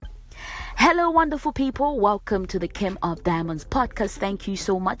Hello, wonderful people. Welcome to the Kim of Diamonds podcast. Thank you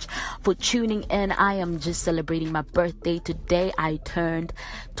so much for tuning in. I am just celebrating my birthday today. I turned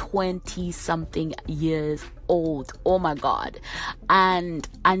 20 something years old. Oh my God. And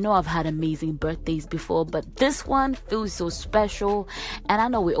I know I've had amazing birthdays before, but this one feels so special. And I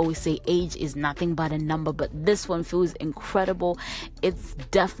know we always say age is nothing but a number, but this one feels incredible. It's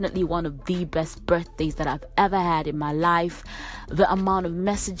definitely one of the best birthdays that I've ever had in my life. The amount of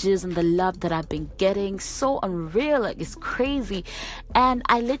messages and the love that I've been getting, so unreal, like it's crazy. And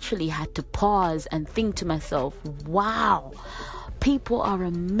I literally had to pause and think to myself, wow, people are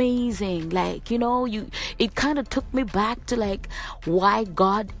amazing. Like, it kind of took me back to like why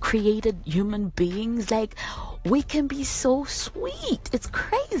God created human beings. Like, we can be so sweet. It's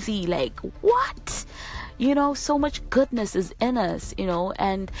crazy. Like, what? So much goodness is in us,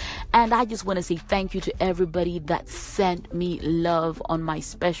 and I just want to say thank you to everybody that sent me love on my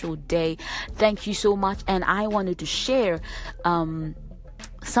special day. Thank you so much. And I wanted to share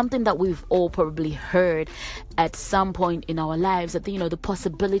something that we've all probably heard at some point in our lives, that the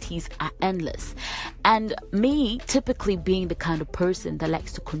possibilities are endless. And me, typically being the kind of person that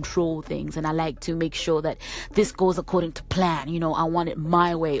likes to control things, and I like to make sure that this goes according to plan. I want it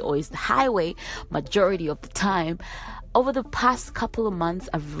my way, or it's the highway majority of the time. Over the past couple of months,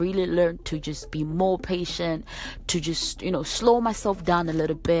 I've really learned to just be more patient, to just, slow myself down a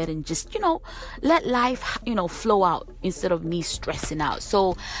little bit and just, let life, flow out instead of me stressing out.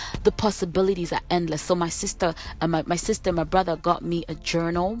 So the possibilities are endless. So my sister and my brother got me a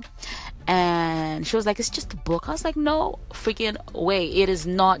journal, and she was like, it's just a book. I was like, no freaking way. It is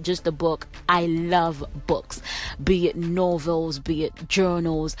not just a book. I love books, be it novels, be it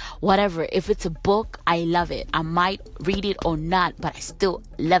journals, whatever. If it's a book, I love it. I might read it or not, but I still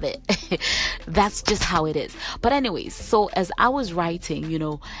love it. That's just how it is. But anyways, so as I was writing,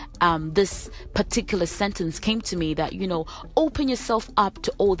 this particular sentence came to me that, open yourself up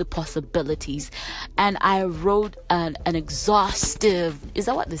to all the possibilities. And I wrote an exhaustive, is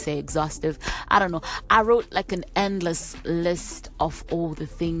that what they say? Exhaustive? I don't know. I wrote like an endless list of all the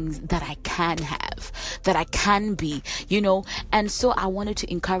things that I can have, that I can be, and so I wanted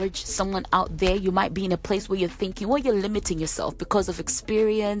to encourage someone out there. You might be in a place where you're thinking, well, you're limiting yourself because of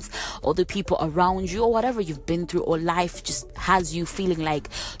experience or the people around you or whatever you've been through, or life just has you feeling like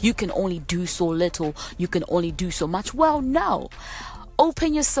you can only do so little, you can only do so much. Well, no.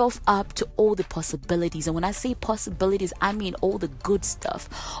 Open yourself up to all the possibilities. And when I say possibilities, I mean all the good stuff,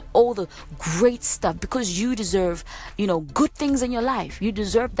 all the great stuff, because you deserve, good things in your life. You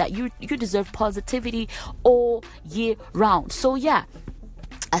deserve that. You deserve positivity all year round. So yeah,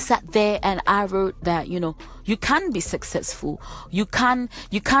 I sat there and I wrote that, you can be successful. You can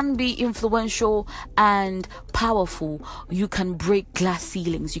be influential and powerful. You can break glass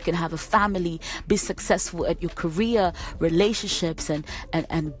ceilings. You can have a family, be successful at your career, relationships, and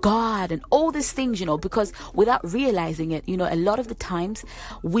God, and all these things, because without realizing it, a lot of the times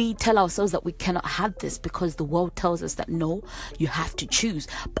we tell ourselves that we cannot have this because the world tells us that no, you have to choose.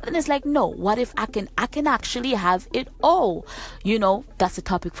 But then it's like, no, what if I can actually have it all? That's a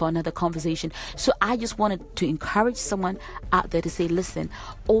topic for another conversation. So I just wanted to encourage someone out there to say, listen,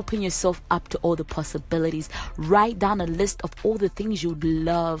 open yourself up to all the possibilities. Write down a list of all the things you'd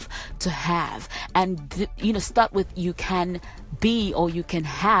love to have, and start with you can be, or you can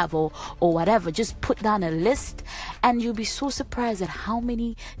have, or whatever. Just put down a list, and you'll be so surprised at how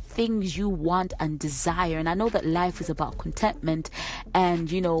many things you want and desire. And I know that life is about contentment and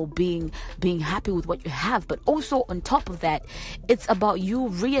being happy with what you have, but also on top of that, it's about you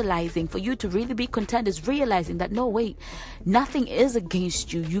realizing, for you to really be content, is realizing that no, wait, nothing is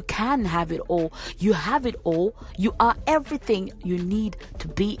against you. You can have it all. You have it all. You are everything you need to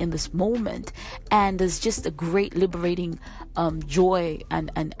be in this moment. And there's just a great liberating joy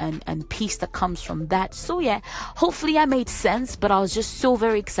and peace that comes from that. So yeah, hopefully I made sense, but I was just so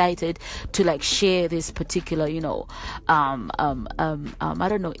very excited to like share this particular, I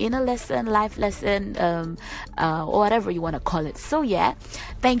don't know, inner lesson, life lesson, or whatever you want to call it. So yeah,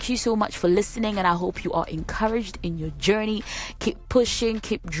 thank you so much for listening, and I hope you are encouraged in your journey. Keep pushing,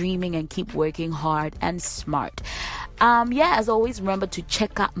 keep dreaming, and keep working hard and smart. As always, remember to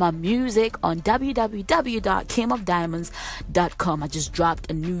check out my music on www.kimofdiamonds.com. I just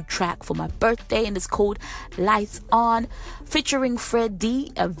dropped a new track for my birthday, and it's called Lights On, featuring Fred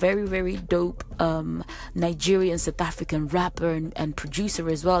D, a very, very dope Nigerian South African rapper and producer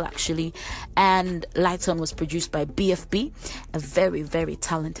as well, actually. And Lights On was produced by BFB, a very, very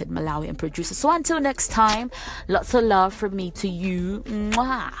talented Malawian producer. So until next time, lots of love from me to you.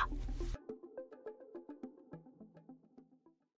 Mwah.